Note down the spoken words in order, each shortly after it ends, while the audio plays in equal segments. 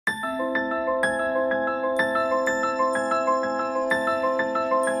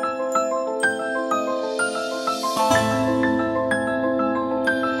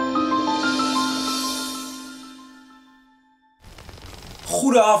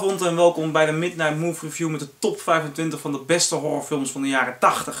Goedenavond en welkom bij de Midnight Movie Review met de top 25 van de beste horrorfilms van de jaren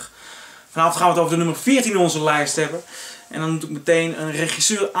 80. Vanavond gaan we het over de nummer 14 in onze lijst hebben. En dan moet ik meteen een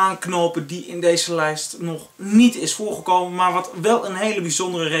regisseur aanknopen die in deze lijst nog niet is voorgekomen. Maar wat wel een hele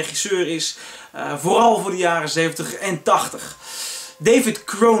bijzondere regisseur is. Vooral voor de jaren 70 en 80. David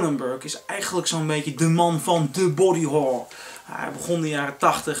Cronenberg is eigenlijk zo'n beetje de man van de body horror. Hij begon de jaren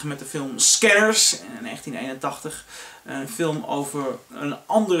 80 met de film Scanners in 1981. Een film over een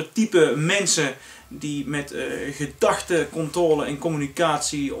ander type mensen die met gedachtecontrole en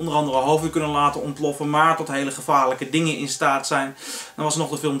communicatie onder andere hoofden kunnen laten ontploffen, maar tot hele gevaarlijke dingen in staat zijn. Dan was er nog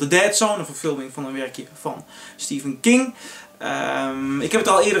de film The Dead Zone, een verfilming van een werkje van Stephen King. Ik heb het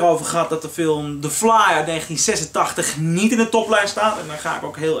al eerder over gehad dat de film The Fly uit 1986 niet in de toplijst staat. En daar ga ik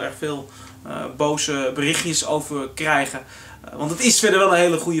ook heel erg veel boze berichtjes over krijgen. Want het is verder wel een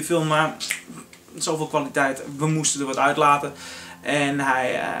hele goede film, maar zoveel kwaliteit, we moesten er wat uitlaten. En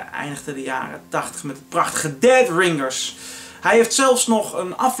hij eindigde de jaren 80 met het prachtige Dead Ringers. Hij heeft zelfs nog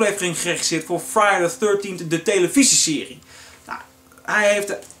een aflevering geregisseerd voor Friday the 13th, de televisieserie. Nou, hij heeft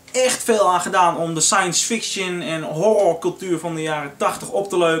er echt veel aan gedaan om de science fiction en horrorcultuur van de jaren 80 op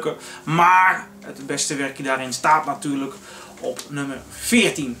te leuken. Maar het beste werkje daarin staat natuurlijk op nummer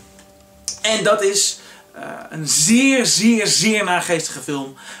 14. En dat is een zeer naargeestige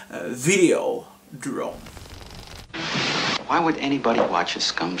film, Videodrome. Why would anybody watch a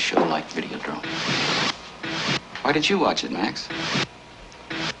scum show like Videodrome? Why did you watch it, Max?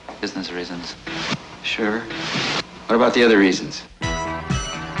 Business reasons. Sure. What about the other reasons?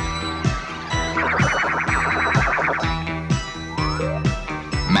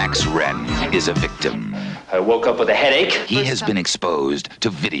 Max Wren is a victim. I woke up with a headache. He has been exposed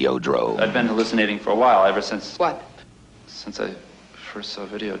to Videodrome. I've been hallucinating for a while, ever since... What? Since I first saw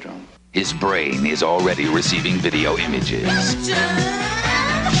Videodrome. His brain is already receiving video images.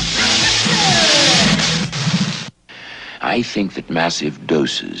 I think that massive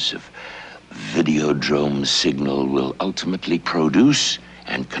doses of Videodrome signal will ultimately produce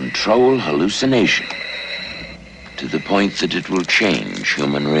and control hallucination to the point that it will change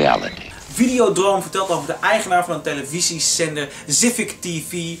human reality. Videodrome vertelt over de eigenaar van een televisiezender Civic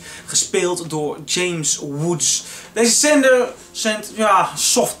TV, gespeeld door James Woods. Deze zender zendt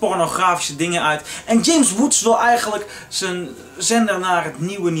soft pornografische dingen uit. En James Woods wil eigenlijk zijn zender naar het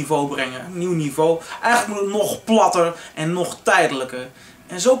nieuwe niveau brengen. Een nieuw niveau. Eigenlijk moet het nog platter en nog tijdelijker.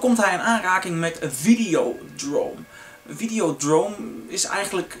 En zo komt hij in aanraking met Videodrome. Videodrome is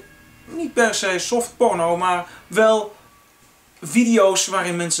eigenlijk niet per se soft porno, maar wel video's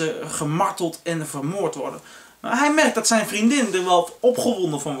waarin mensen gemarteld en vermoord worden. Maar hij merkt dat zijn vriendin er wel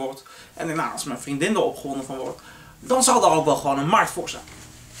opgewonden van wordt. En nou, als mijn vriendin er opgewonden van wordt, dan zal daar ook wel gewoon een markt voor zijn.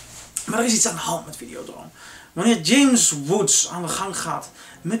 Maar er is iets aan de hand met Videodrome. Wanneer James Woods aan de gang gaat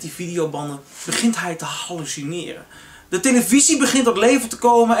met die videobanden, begint hij te hallucineren. De televisie begint tot leven te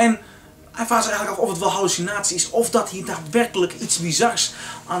komen en hij vraagt zich eigenlijk af of het wel hallucinatie is, of dat hier daadwerkelijk iets bizars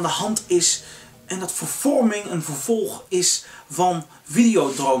aan de hand is. En dat vervorming een vervolg is van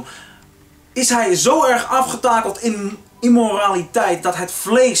Videodrome. Is hij zo erg afgetakeld in immoraliteit dat het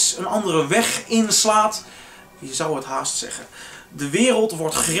vlees een andere weg inslaat? Je zou het haast zeggen. De wereld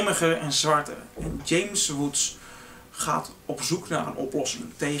wordt grimmiger en zwarter. En James Woods gaat op zoek naar een oplossing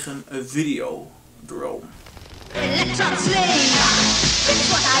tegen een Videodrome.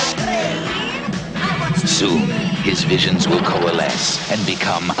 Soon, his visions will coalesce and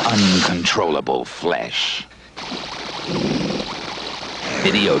become uncontrollable flesh.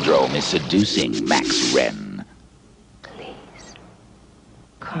 Videodrome is seducing Max Wren. Please,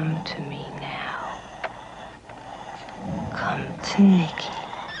 come to me now. Come to Nikki.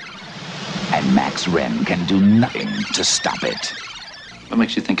 And Max Wren can do nothing to stop it. What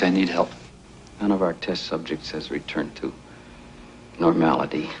makes you think I need help? None of our test subjects has returned to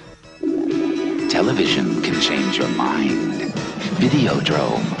normality. Television can change your mind.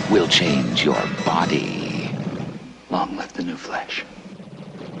 Videodrome will change your body. Long live the new flesh.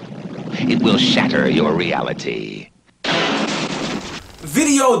 It will shatter your reality.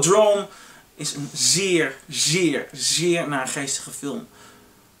 Videodrome is een zeer naargeestige film.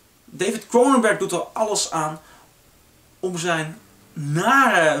 David Cronenberg doet er alles aan om zijn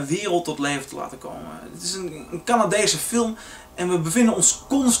nare wereld tot leven te laten komen. Het is een Canadese film en we bevinden ons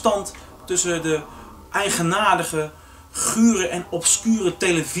constant tussen de eigenaardige, gure en obscure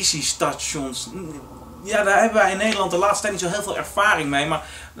televisiestations. Ja, daar hebben wij in Nederland de laatste tijd niet zo heel veel ervaring mee, maar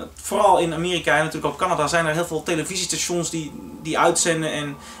vooral in Amerika en natuurlijk ook Canada zijn er heel veel televisiestations die uitzenden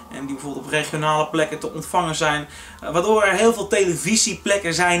en die bijvoorbeeld op regionale plekken te ontvangen zijn. Waardoor er heel veel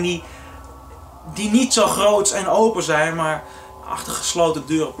televisieplekken zijn die niet zo groot en open zijn, maar achter gesloten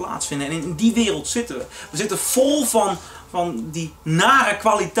deuren plaatsvinden. En in die wereld zitten we. We zitten vol van die nare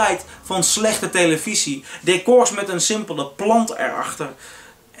kwaliteit van slechte televisie. Decors met een simpele plant erachter.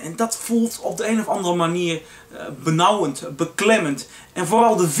 En dat voelt op de een of andere manier benauwend, beklemmend. En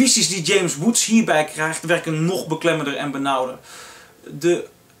vooral de visies die James Woods hierbij krijgt werken nog beklemmender en benauwder. De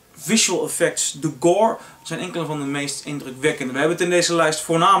visual effects, de gore, zijn enkele van de meest indrukwekkende. We hebben het in deze lijst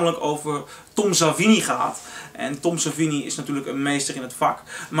voornamelijk over Tom Savini gehad. En Tom Savini is natuurlijk een meester in het vak.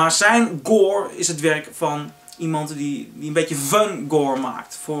 Maar zijn gore is het werk van iemand die een beetje fun gore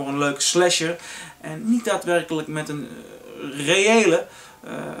maakt. Voor een leuke slasher. En niet daadwerkelijk met een reële,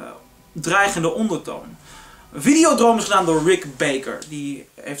 dreigende ondertoon. Videodrome is gedaan door Rick Baker. Die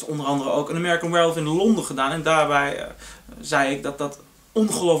heeft onder andere ook een American Werewolf in Londen gedaan. En daarbij zei ik dat dat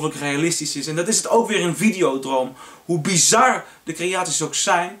ongelooflijk realistisch is. En dat is het ook weer in Videodrome. Hoe bizar de creaties ook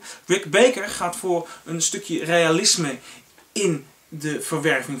zijn. Rick Baker gaat voor een stukje realisme in de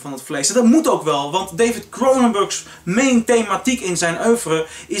verwerving van het vlees. En dat moet ook wel, want David Cronenberg's main thematiek in zijn oeuvre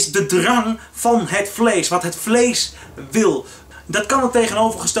is de drang van het vlees. Wat het vlees wil. Dat kan het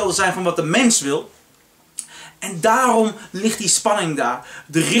tegenovergestelde zijn van wat de mens wil. En daarom ligt die spanning daar.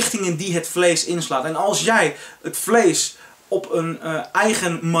 De richtingen die het vlees inslaat. En als jij het vlees op een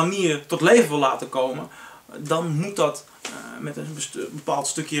eigen manier tot leven wil laten komen, dan moet dat met een bepaald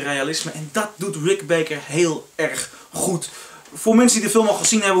stukje realisme. En dat doet Rick Baker heel erg goed. Voor mensen die de film al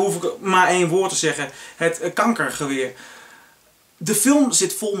gezien hebben, hoef ik maar één woord te zeggen. Het kankergeweer. De film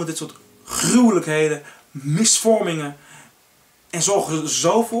zit vol met dit soort gruwelijkheden, misvormingen. En zorgt er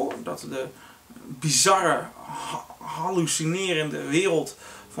zo voor dat de bizarre, hallucinerende wereld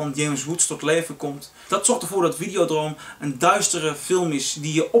van James Woods tot leven komt. Dat zorgt ervoor dat Videodrome een duistere film is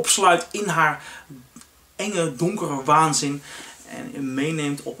die je opsluit in haar enge, donkere waanzin en je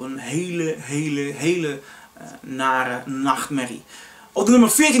meeneemt op een hele nare nachtmerrie. Op de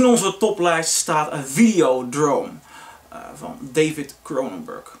nummer 14 in onze toplijst staat een Videodrome van David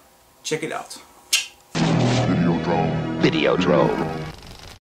Cronenberg. Check it out. Videodrome.